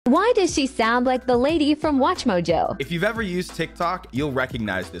Why does she sound like the lady from Watch Mojo? If you've ever used TikTok, you'll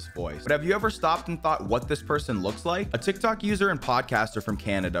recognize this voice. But have you ever stopped and thought what this person looks like? A TikTok user and podcaster from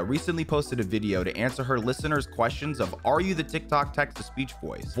Canada recently posted a video to answer her listeners' questions of, are you the TikTok text-to-speech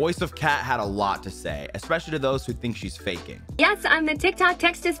voice? Voice of Cat had a lot to say, especially to those who think she's faking. Yes, I'm the TikTok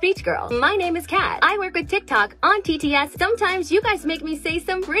text-to-speech girl. My name is Kat. I work with TikTok on TTS. Sometimes you guys make me say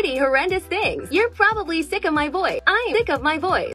some pretty horrendous things. You're probably sick of my voice. I'm sick of my voice.